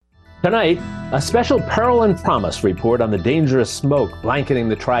Tonight, a special peril and promise report on the dangerous smoke blanketing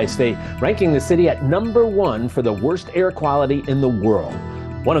the tri-state, ranking the city at #1 for the worst air quality in the world.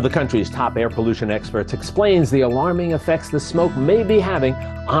 One of the country's top air pollution experts explains the alarming effects the smoke may be having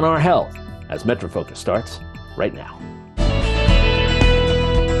on our health, as Metro Focus starts right now.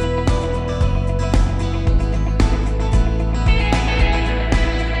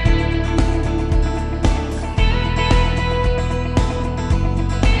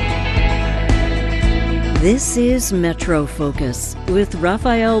 This is Metro Focus with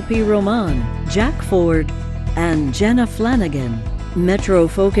Raphael P. Roman, Jack Ford, and Jenna Flanagan. Metro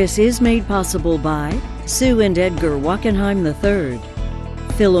Focus is made possible by Sue and Edgar Wackenheim III,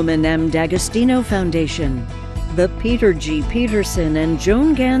 Philomen M. D'Agostino Foundation, the Peter G. Peterson and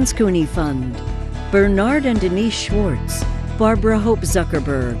Joan Gans Cooney Fund, Bernard and Denise Schwartz, Barbara Hope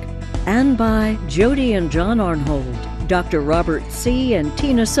Zuckerberg, and by Jody and John Arnhold, Dr. Robert C. and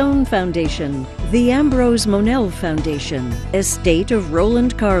Tina Sohn Foundation, the Ambrose Monell Foundation, Estate of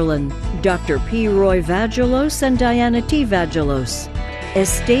Roland Carlin, Dr. P. Roy Vagelos and Diana T. Vagelos,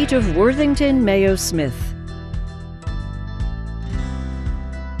 Estate of Worthington Mayo Smith.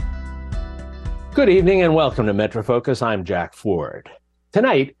 Good evening and welcome to Metro Focus. I'm Jack Ford.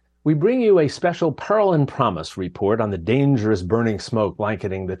 Tonight, we bring you a special peril and promise report on the dangerous burning smoke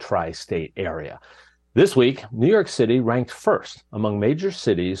blanketing the tri-state area. This week, New York City ranked first among major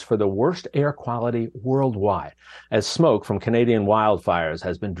cities for the worst air quality worldwide, as smoke from Canadian wildfires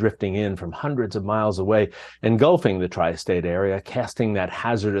has been drifting in from hundreds of miles away, engulfing the tri-state area, casting that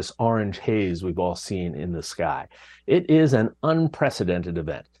hazardous orange haze we've all seen in the sky. It is an unprecedented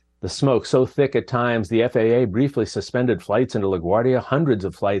event. The smoke so thick at times, the FAA briefly suspended flights into LaGuardia. Hundreds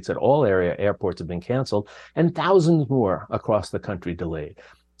of flights at all area airports have been canceled, and thousands more across the country delayed.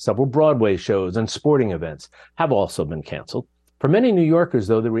 Several Broadway shows and sporting events have also been canceled. For many New Yorkers,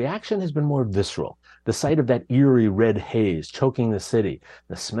 though, the reaction has been more visceral. The sight of that eerie red haze choking the city,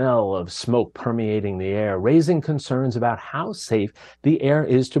 the smell of smoke permeating the air, raising concerns about how safe the air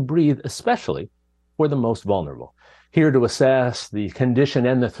is to breathe, especially for the most vulnerable. Here to assess the condition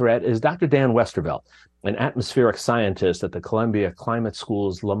and the threat is Dr. Dan Westervelt, an atmospheric scientist at the Columbia Climate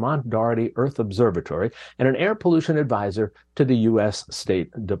School's Lamont-Doherty Earth Observatory and an air pollution advisor to the U.S.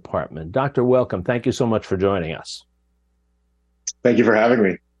 State Department. Doctor, welcome. Thank you so much for joining us. Thank you for having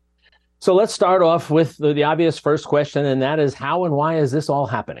me. So let's start off with the obvious first question, and that is how and why is this all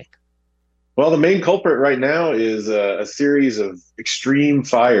happening? Well, the main culprit right now is a series of extreme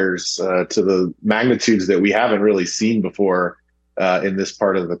fires to the magnitudes that we haven't really seen before in this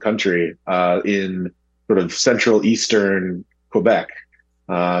part of the country, in sort of central eastern Quebec.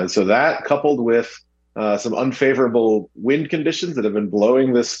 So that, coupled with some unfavorable wind conditions that have been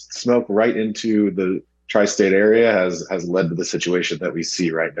blowing this smoke right into the tri-state area, has led to the situation that we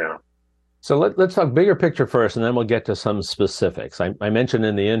see right now. So let's talk bigger picture first, and then we'll get to some specifics. I mentioned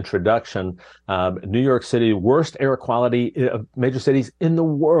in the introduction, New York City, worst air quality of major cities in the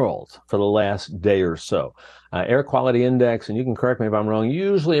world for the last day or so. Air quality index, and you can correct me if I'm wrong,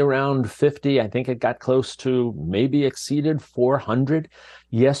 usually around 50. I think it got close to, maybe exceeded 400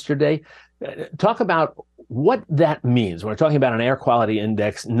 yesterday. Talk about what that means. We're talking about an air quality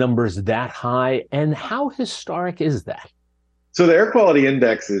index numbers that high, and how historic is that? So the air quality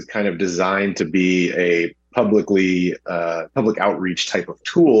index is kind of designed to be a public outreach type of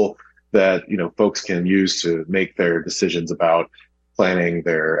tool that, folks can use to make their decisions about planning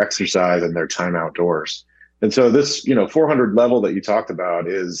their exercise and their time outdoors. And so this, 400 level that you talked about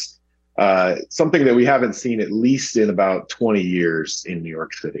is something that we haven't seen at least in about 20 years in New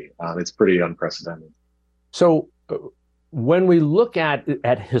York City. It's pretty unprecedented. So when we look at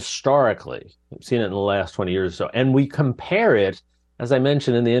historically, we've seen it in the last 20 years or so, and we compare it, as I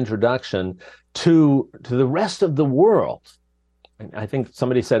mentioned in the introduction, to the rest of the world. I think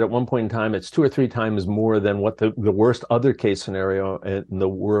somebody said at one point in time, it's 2 or 3 times more than what the worst other case scenario in the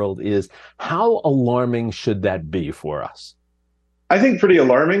world is. How alarming should that be for us? I think pretty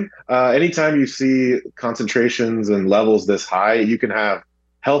alarming. Anytime you see concentrations and levels this high, you can have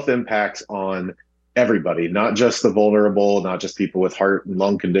health impacts on everybody, not just the vulnerable, not just people with heart and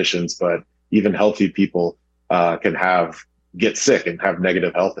lung conditions, but even healthy people can get sick and have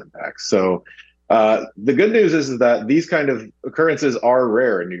negative health impacts. So the good news is that these kind of occurrences are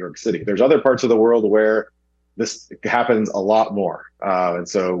rare in New York City. There's other parts of the world where this happens a lot more. And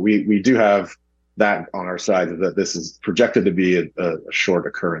so we do have that on our side, that this is projected to be a short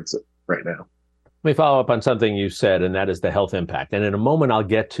occurrence right now. Let me follow up on something you said, and that is the health impact. And in a moment, I'll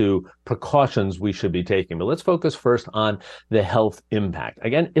get to precautions we should be taking. But let's focus first on the health impact.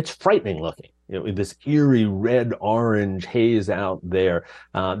 Again, it's frightening looking. this eerie red-orange haze out there,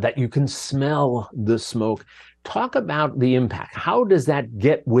 that you can smell the smoke. Talk about the impact. How does that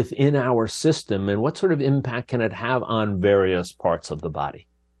get within our system, and what sort of impact can it have on various parts of the body?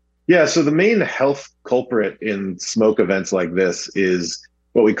 Yeah, so the main health culprit in smoke events like this is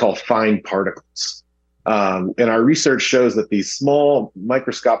what we call fine particles. And our research shows that these small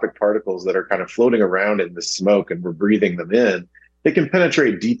microscopic particles that are kind of floating around in the smoke and we're breathing them in, they can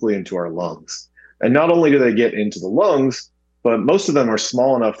penetrate deeply into our lungs. And not only do they get into the lungs, but most of them are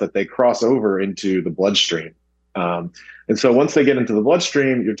small enough that they cross over into the bloodstream. And so once they get into the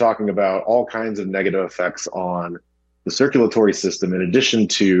bloodstream, you're talking about all kinds of negative effects on the circulatory system, in addition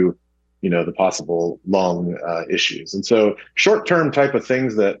to, the possible lung issues. And so short-term type of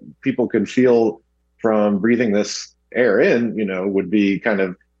things that people can feel from breathing this air in, would be kind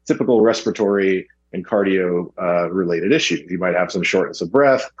of typical respiratory and cardio related issues. You might have some shortness of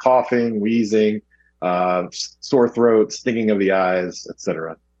breath, coughing, wheezing, sore throat, stinging of the eyes,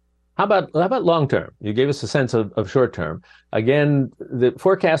 etc. How about long term? You gave us a sense of short term. Again, the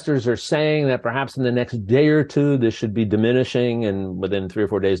forecasters are saying that perhaps in the next day or two, this should be diminishing, and within 3 or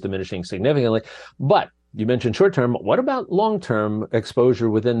 4 days, diminishing significantly. But you mentioned short term. What about long term exposure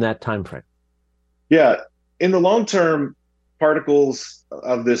within that time frame? Yeah, in the long term, particles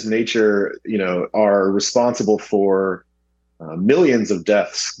of this nature, are responsible for millions of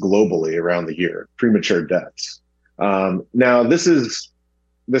deaths globally around the year, premature deaths. Now,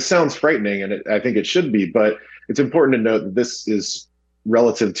 this sounds frightening, and I think it should be, but it's important to note that this is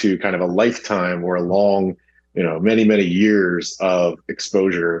relative to kind of a lifetime or a long, many, many years of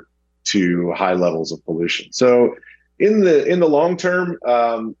exposure to high levels of pollution. So in the long term,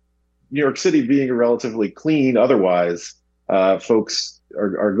 New York City being relatively clean otherwise, folks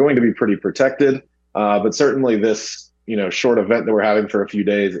are going to be pretty protected. But certainly this, short event that we're having for a few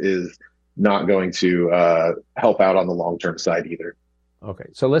days is not going to help out on the long-term side either. Okay,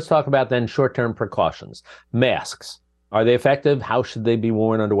 so let's talk about then short-term precautions. Masks, are they effective? How should they be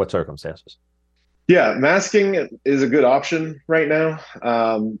worn under what circumstances? Yeah, masking is a good option right now,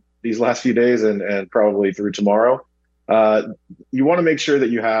 these last few days and probably through tomorrow. You want to make sure that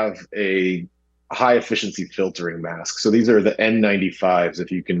you have a high efficiency filtering mask. So these are the N95s,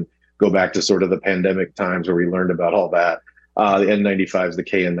 if you can go back to sort of the pandemic times where we learned about all that. The N95s, the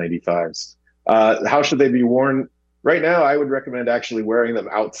KN95s. How should they be worn? Right now, I would recommend actually wearing them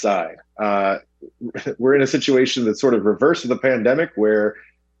outside. We're in a situation that's sort of reverse of the pandemic, where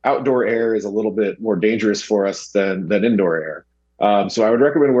outdoor air is a little bit more dangerous for us than indoor air. So I would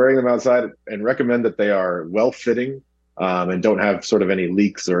recommend wearing them outside, and recommend that they are well-fitting and don't have sort of any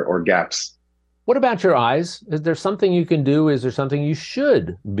leaks or gaps. What about your eyes? Is there something you can do? Is there something you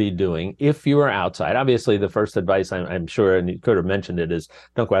should be doing if you are outside? Obviously, the first advice, I'm sure, and you could have mentioned it, is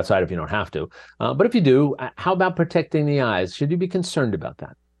don't go outside if you don't have to. But if you do, how about protecting the eyes? Should you be concerned about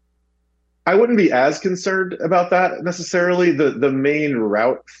that? I wouldn't be as concerned about that necessarily. The main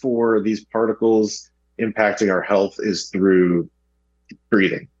route for these particles impacting our health is through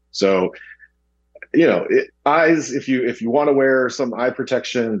breathing. So, eyes, if you want to wear some eye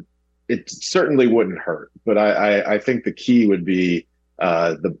protection, it certainly wouldn't hurt. But I think the key would be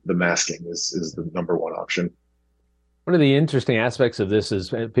the masking is the number one option. One of the interesting aspects of this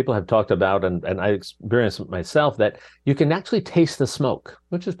is people have talked about, and I experienced it myself, that you can actually taste the smoke,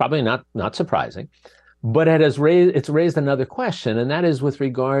 which is probably not surprising. But it's raised another question, and that is with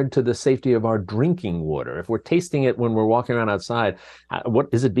regard to the safety of our drinking water. If we're tasting it when we're walking around outside, what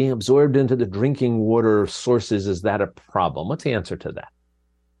is it being absorbed into the drinking water sources? Is that a problem? What's the answer to that?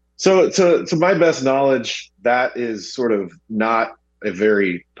 So to my best knowledge, that is sort of not a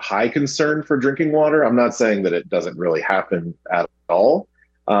very high concern for drinking water. I'm not saying that it doesn't really happen at all,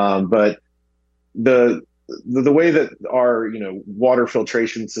 but the way that our water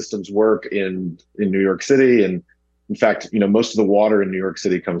filtration systems work in New York City, and in fact, most of the water in New York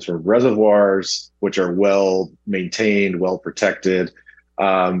City comes from reservoirs, which are well maintained, well protected.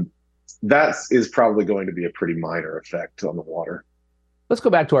 That is probably going to be a pretty minor effect on the water. Let's go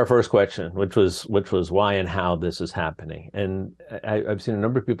back to our first question, which was why and how this is happening. And I've seen a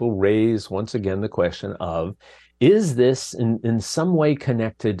number of people raise once again the question of, is this in some way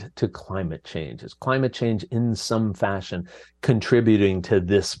connected to climate change? Is climate change in some fashion contributing to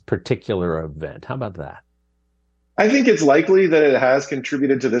this particular event? How about that? I think it's likely that it has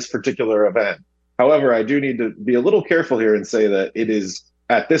contributed to this particular event. However, I do need to be a little careful here and say that it is,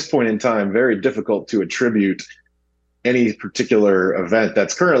 at this point in time, very difficult to attribute any particular event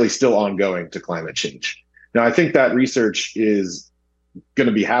that's currently still ongoing to climate change. Now, I think that research is going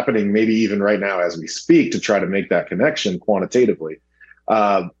to be happening maybe even right now as we speak to try to make that connection quantitatively.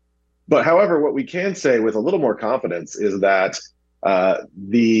 But But however, what we can say with a little more confidence is that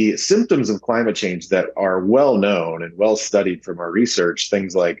the symptoms of climate change that are well known and well studied from our research,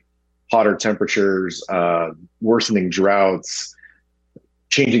 things like hotter temperatures, worsening droughts,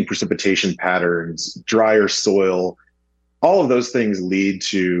 changing precipitation patterns, drier soil, all of those things lead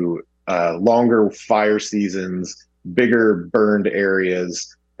to longer fire seasons, bigger burned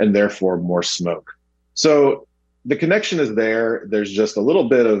areas, and therefore more smoke. So the connection is there. There's just a little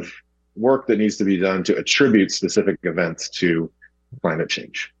bit of work that needs to be done to attribute specific events to climate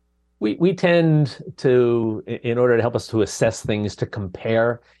change. We tend to, in order to help us to assess things, to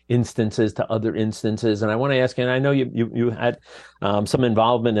compare instances to other instances. And I want to ask you, and I know you had some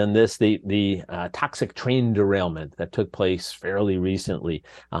involvement in this, the toxic train derailment that took place fairly recently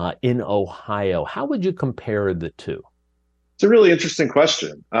in Ohio. How would you compare the two? It's a really interesting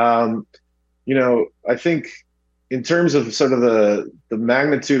question. I think in terms of sort of the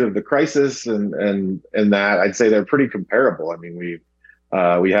magnitude of the crisis and that, I'd say they're pretty comparable. I mean, we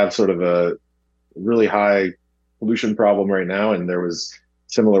have sort of a really high pollution problem right now, and there was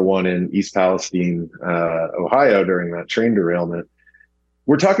a similar one in East Palestine, Ohio, during that train derailment.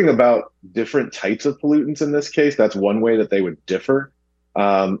 We're talking about different types of pollutants in this case. That's one way that they would differ.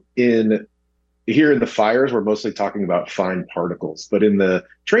 Here in the fires, we're mostly talking about fine particles, but in the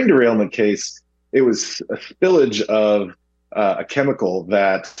train derailment case, it was a spillage of a chemical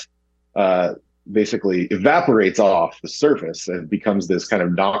that basically evaporates off the surface and becomes this kind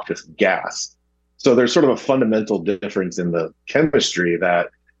of noxious gas. So there's sort of a fundamental difference in the chemistry that,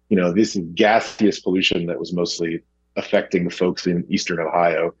 this is gaseous pollution that was mostly affecting the folks in Eastern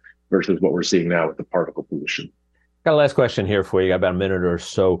Ohio versus what we're seeing now with the particle pollution. Got a last question here for you. Got about a minute or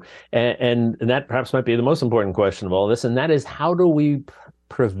so. And that perhaps might be the most important question of all this. And that is, how do we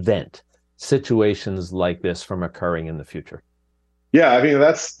prevent situations like this from occurring in the future? Yeah, I mean,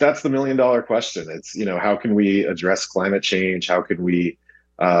 that's the $1 million question. It's, how can we address climate change? How can we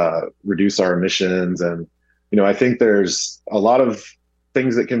reduce our emissions? And, I think there's a lot of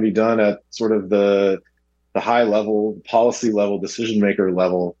things that can be done at sort of the high level, policy level, decision maker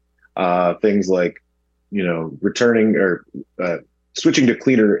level, things like, returning or switching to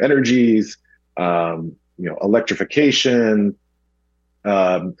cleaner energies, electrification,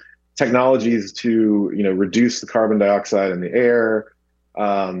 technologies to, reduce the carbon dioxide in the air,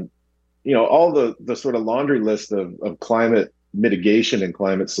 all the sort of laundry list of climate mitigation and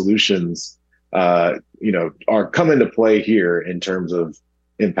climate solutions, are come into play here in terms of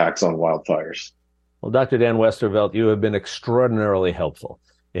impacts on wildfires. Well, Dr. Dan Westervelt, you have been extraordinarily helpful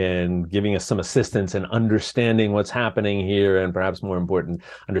in giving us some assistance in understanding what's happening here, and perhaps more important,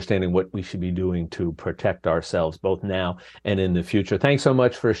 understanding what we should be doing to protect ourselves both now and in the future. Thanks so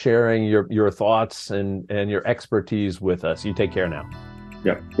much for sharing your thoughts and your expertise with us. You take care now.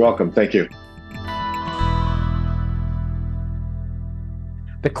 Yeah, welcome. Thank you.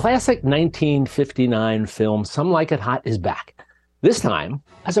 The classic 1959 film Some Like It Hot is back, this time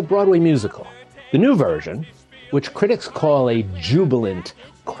as a Broadway musical. The new version, which critics call a jubilant,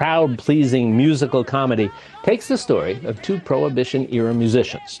 crowd-pleasing musical comedy, takes the story of two Prohibition-era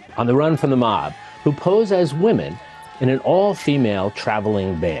musicians on the run from the mob who pose as women in an all-female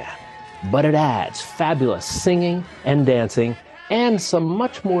traveling band. But it adds fabulous singing and dancing and some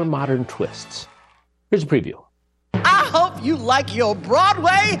much more modern twists. Here's a preview. I hope you like your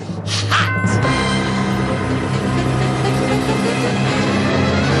Broadway hot!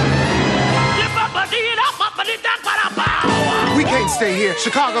 We can't stay here.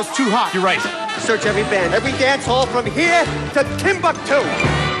 Chicago's too hot. You're right. Search every band, every dance hall from here to Timbuktu.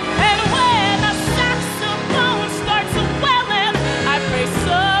 And when the saxophone starts wailing, I pray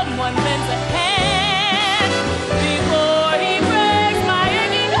someone lends a hand before he breaks my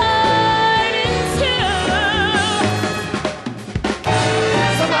aching heart in two.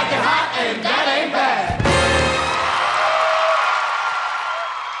 Some like it hot, and that ain't bad.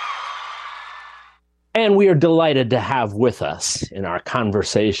 And we are delighted to have with us in our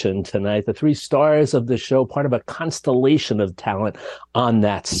conversation tonight the three stars of the show, part of a constellation of talent on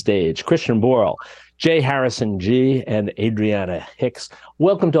that stage. Christian Borle, J. Harrison Ghee, and Adrianna Hicks.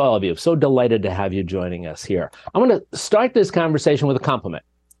 Welcome to all of you. So delighted to have you joining us here. I'm going to start this conversation with a compliment.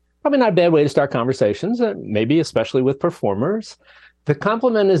 Probably not a bad way to start conversations, maybe especially with performers. The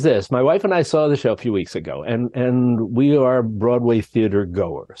compliment is this. My wife and I saw the show a few weeks ago, and we are Broadway theater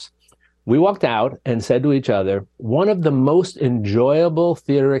goers. We walked out and said to each other, one of the most enjoyable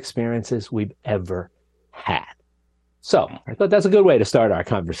theater experiences we've ever had. So I thought that's a good way to start our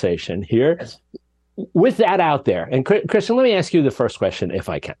conversation here. With that out there, and Christian, let me ask you the first question, if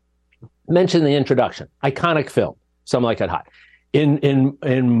I can. Mention the introduction, iconic film, Some Like It Hot.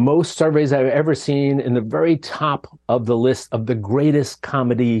 In most surveys I've ever seen, in the very top of the list of the greatest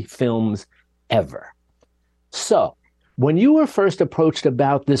comedy films ever. So when you were first approached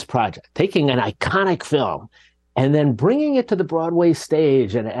about this project, taking an iconic film and then bringing it to the Broadway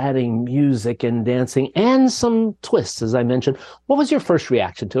stage and adding music and dancing and some twists, as I mentioned, what was your first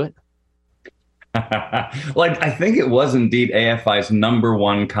reaction to it? Well, I think it was indeed AFI's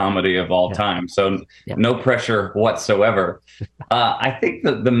 #1 comedy of all time. So no pressure whatsoever. I think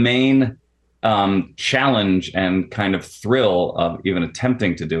that the main challenge and kind of thrill of even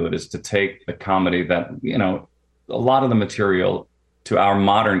attempting to do it is to take a comedy that, you know, a lot of the material to our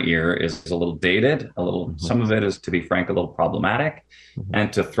modern ear is a little dated, a little, some of it is, to be frank, a little problematic,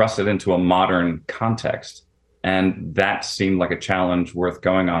 and to thrust it into a modern context. And that seemed like a challenge worth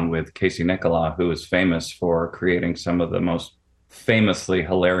going on with Casey Nicholaw, who is famous for creating some of the most famously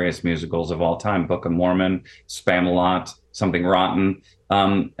hilarious musicals of all time, Book of Mormon, Spamalot, Something Rotten.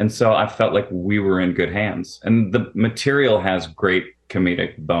 And so I felt like we were in good hands. And the material has great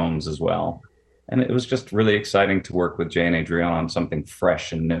comedic bones as well. And it was just really exciting to work with Ghee and Adrianna on something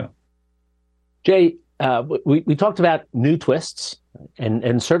fresh and new. Jay, we talked about new twists,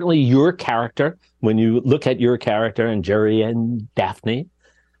 and certainly your character, when you look at your character and Jerry and Daphne,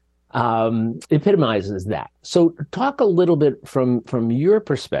 epitomizes that. So talk a little bit from your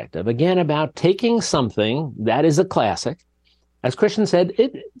perspective, again, about taking something that is a classic. As Christian said,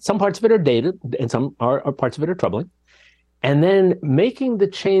 some parts of it are dated and some parts of it are troubling. And then making the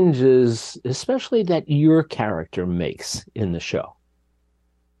changes, especially that your character makes in the show.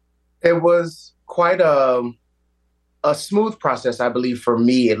 It was quite a smooth process, I believe, for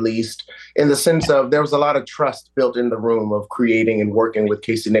me, at least, in the sense of there was a lot of trust built in the room of creating and working with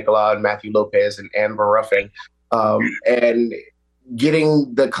Casey Nicholaw and Matthew Lopez and Amber Ruffin, and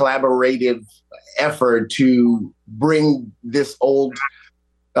getting the collaborative effort to bring this old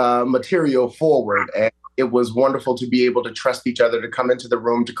material forward. And it was wonderful to be able to trust each other, to come into the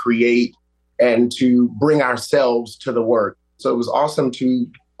room, to create, and to bring ourselves to the work. So it was awesome to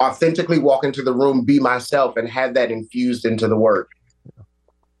authentically walk into the room, be myself, and have that infused into the work.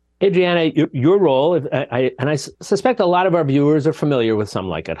 Adrianna, your role, and I suspect a lot of our viewers are familiar with Some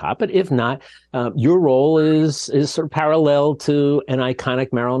Like It Hot, but if not, your role is sort of parallel to an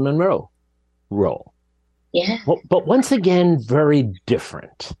iconic Marilyn Monroe role. Yeah. But once again, very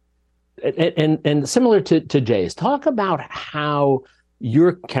different. And similar to Jay's, talk about how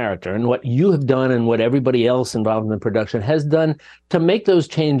your character and what you have done and what everybody else involved in the production has done to make those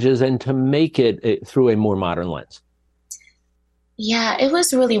changes and to make it through a more modern lens. Yeah, it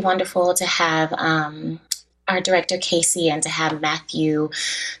was really wonderful to have our director, Casey, and to have Matthew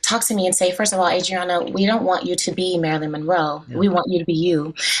talk to me and say, first of all, Adrianna, we don't want you to be Marilyn Monroe. Yeah. We want you to be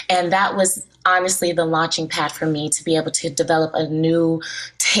you. And that was honestly the launching pad for me to be able to develop a new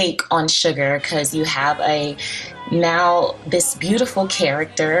take on Sugar, because you have now this beautiful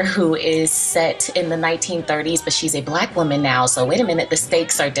character who is set in the 1930s, but she's a Black woman now. So wait a minute, the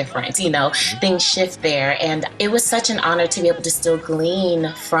stakes are different, things shift there. And it was such an honor to be able to still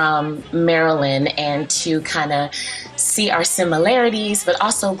glean from Marilyn and to kind of see our similarities, but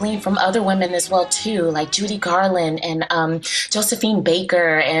also glean from other women as well too, like Judy Garland and Josephine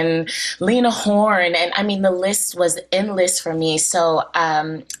Baker and Lena Horne. And I mean, the list was endless for me. So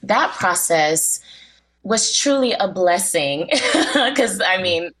that process was truly a blessing, because I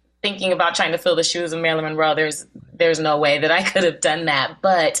mean, thinking about trying to fill the shoes of Marilyn Monroe, there's no way that I could have done that.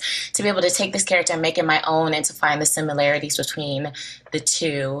 But to be able to take this character and make it my own and to find the similarities between the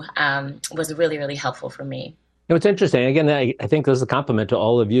two was really, really helpful for me. It's interesting. Again, I think this is a compliment to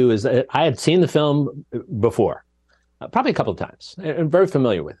all of you, is that I had seen the film before, probably a couple of times, and very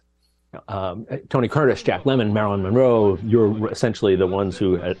familiar with it. Tony Curtis, Jack Lemmon, Marilyn Monroe, you're essentially the ones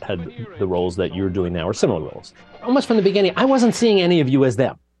who had the roles that you're doing now, or similar roles. Almost from the beginning, I wasn't seeing any of you as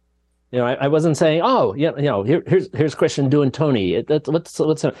them. I wasn't saying, oh, here's Christian doing Tony.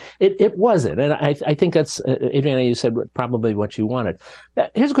 It wasn't. And I think that's, Adrianna, you said probably what you wanted.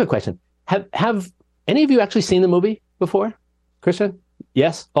 Here's a quick question. Have any of you actually seen the movie before? Christian?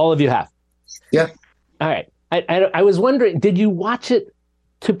 Yes? All of you have? Yeah. All right. I was wondering, did you watch it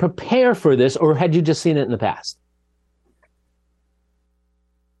to prepare for this, or had you just seen it in the past?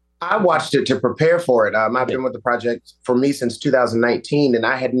 I watched it to prepare for it. I've been with the project for me since 2019, and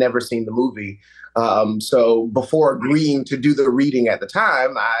I had never seen the movie. So before agreeing to do the reading at the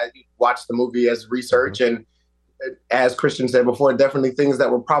time, I watched the movie as research. And as Christian said before, definitely things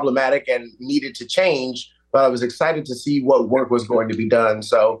that were problematic and needed to change, but I was excited to see what work was going to be done.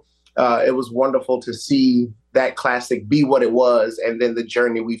 So it was wonderful to see that classic be what it was, and then the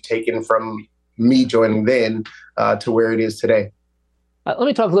journey we've taken from me joining then to where it is today. Let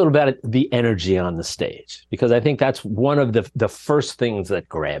me talk a little about the energy on the stage, because I think that's one of the first things that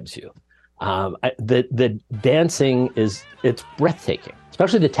grabs you. The dancing it's breathtaking,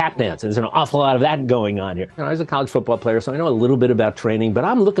 especially the tap dance. There's an awful lot of that going on here. I was a college football player, so I know a little bit about training, but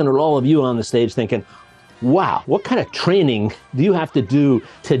I'm looking at all of you on the stage thinking, wow, what kind of training do you have to do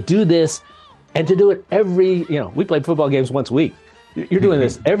this and to do it every, we played football games once a week. You're doing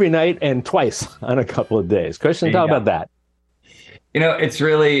this every night and twice on a couple of days. Christian, talk about that. It's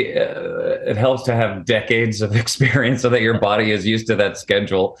really, it helps to have decades of experience so that your body is used to that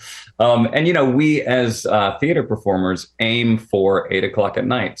schedule. And we as theater performers aim for 8:00 at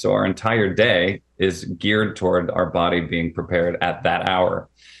night. So our entire day is geared toward our body being prepared at that hour.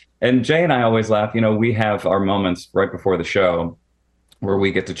 And Jay and I always laugh, we have our moments right before the show where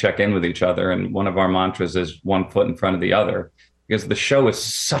we get to check in with each other. And one of our mantras is one foot in front of the other, because the show is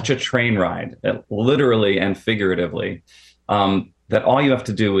such a train ride, literally and figuratively, that all you have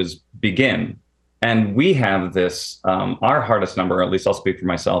to do is begin. And we have this, our hardest number, at least I'll speak for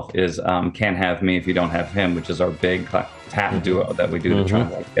myself, is Can't Have Me If You Don't Have Him, which is our big tap duo that we do to try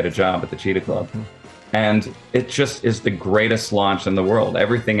to get a job at the Cheetah Club. And it just is the greatest launch in the world.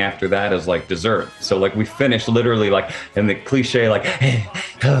 Everything after that is like dessert. So like we finish literally like in the cliche, like, hey,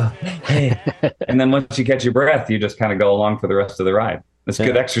 oh, hey. And then once you catch your breath, you just kind of go along for the rest of the ride. It's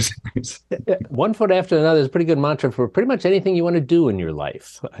good exercise. One foot after another is a pretty good mantra for pretty much anything you want to do in your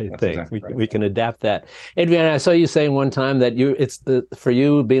life. That's think exactly right. We can adapt that. Adrianna, I saw you saying one time that for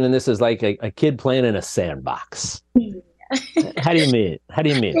you being in this is like a kid playing in a sandbox. How do you mean?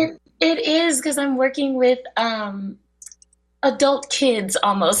 It is, because I'm working with adult kids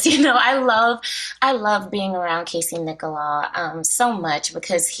almost. I love being around Casey Nicholaw so much,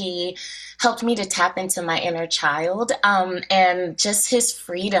 because he helped me to tap into my inner child, and just his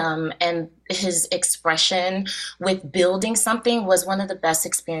freedom and his expression with building something was one of the best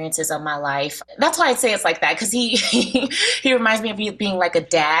experiences of my life. That's why I'd say it's like that, because he reminds me of being like a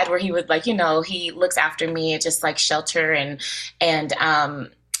dad, where he would he looks after me and just like shelter and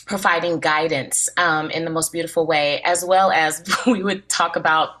providing guidance in the most beautiful way, as well as we would talk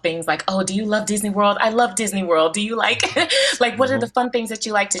about things like, oh, do you love Disney World? I love Disney World. Do you like what are the fun things that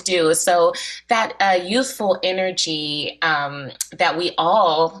you like to do? So that youthful energy that we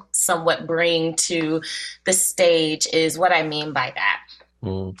all somewhat bring to the stage is what I mean by that.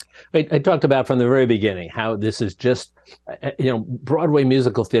 I talked about from the very beginning how this is just, Broadway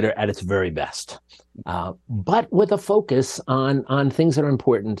musical theater at its very best, but with a focus on things that are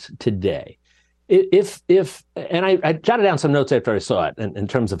important today. And I jotted down some notes after I saw it in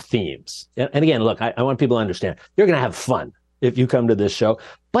terms of themes. And again, look, I want people to understand you're going to have fun if you come to this show,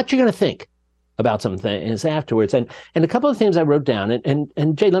 but you're going to think about some things afterwards. And a couple of things I wrote down.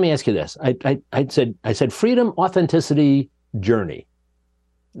 And Jay, let me ask you this. I said freedom, authenticity, journey.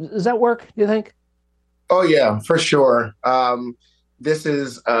 Does that work, do you think? Oh, yeah, for sure. This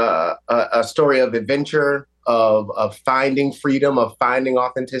is a story of adventure, of finding freedom, of finding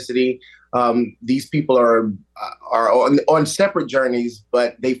authenticity. These people are on separate journeys,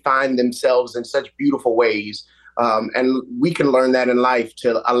 but they find themselves in such beautiful ways. And we can learn that in life,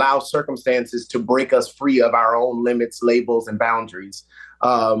 to allow circumstances to break us free of our own limits, labels, and boundaries.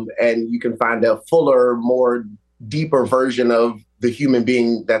 And you can find a fuller, more deeper version of the human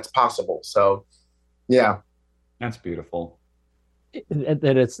being that's possible. So, yeah. That's beautiful.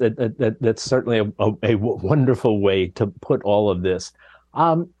 That's certainly a wonderful way to put all of this.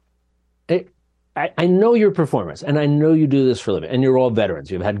 I know your performance, and I know you do this for a living, and you're all veterans.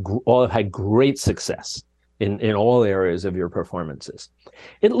 You've all had great success in all areas of your performances.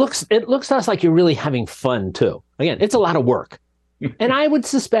 It looks to us like you're really having fun too. Again, it's a lot of work. And I would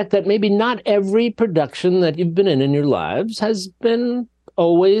suspect that maybe not every production that you've been in your lives has been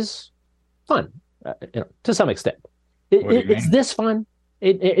always fun, to some extent. It's this fun.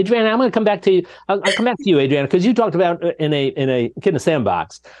 Adrianna, I'm going to come back to you. I'll come back to you, Adrianna, because you talked about in a kid in a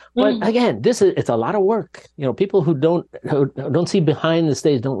sandbox. But again, it's a lot of work. People who don't see behind the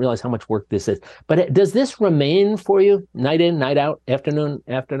stage don't realize how much work this is. But does this remain for you, night in, night out, afternoon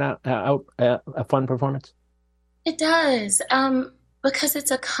after out, a fun performance? It does, because it's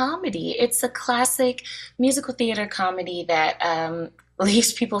a comedy. It's a classic musical theater comedy that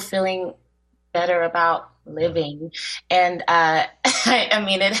leaves people feeling better about living. And I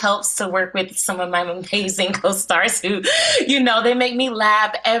mean, it helps to work with some of my amazing co-stars who, they make me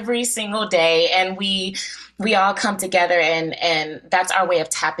laugh every single day. And we all come together, and that's our way of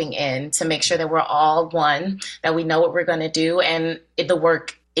tapping in to make sure that we're all one, that we know what we're going to do, and the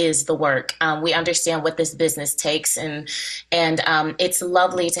work is the work. We understand what this business takes, and it's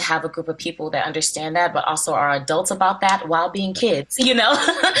lovely to have a group of people that understand that, but also are adults about that while being kids,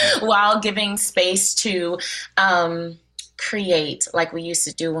 while giving space to create like we used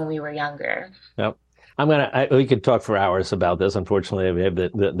to do when we were younger. Yep. We could talk for hours about this. Unfortunately, we have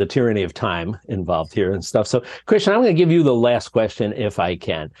the tyranny of time involved here and stuff. So, Christian, I'm going to give you the last question if I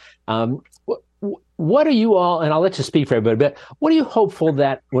can. What are you all, and I'll let you speak for everybody, but what are you hopeful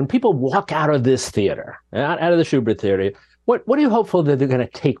that when people walk out of this theater, out of the Shubert Theater, what are you hopeful that they're going to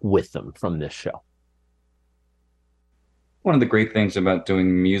take with them from this show? One of the great things about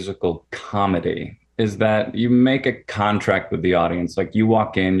doing musical comedy is that you make a contract with the audience. Like, you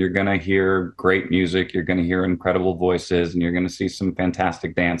walk in, you're going to hear great music, you're going to hear incredible voices, and you're going to see some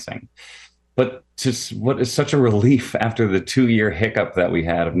fantastic dancing. But just what is such a relief after the 2-year hiccup that we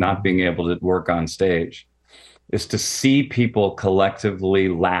had of not being able to work on stage is to see people collectively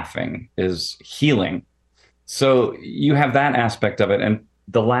laughing is healing. So you have that aspect of it, and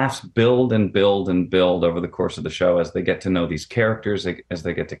the laughs build and build and build over the course of the show as they get to know these characters, as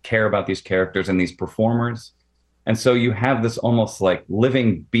they get to care about these characters and these performers. And so you have this almost like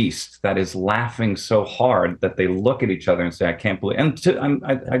living beast that is laughing so hard that they look at each other and say, I can't believe, and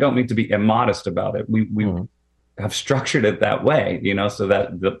I don't mean to be immodest about it. We have structured it that way, so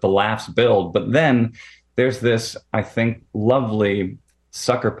that the laughs build. But then there's this, I think, lovely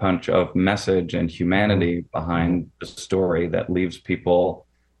sucker punch of message and humanity behind the story that leaves people,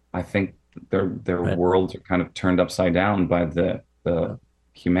 I think their worlds are kind of turned upside down by the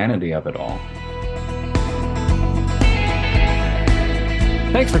humanity of it all.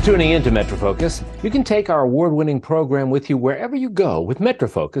 Thanks for tuning in to MetroFocus. You can take our award-winning program with you wherever you go with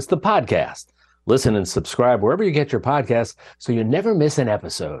MetroFocus, the podcast. Listen and subscribe wherever you get your podcasts so you never miss an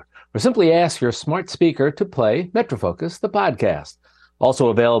episode. Or simply ask your smart speaker to play MetroFocus, the podcast. Also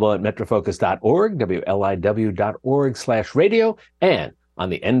available at metrofocus.org, WLIW.org/radio, and on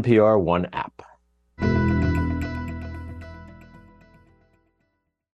the NPR One app.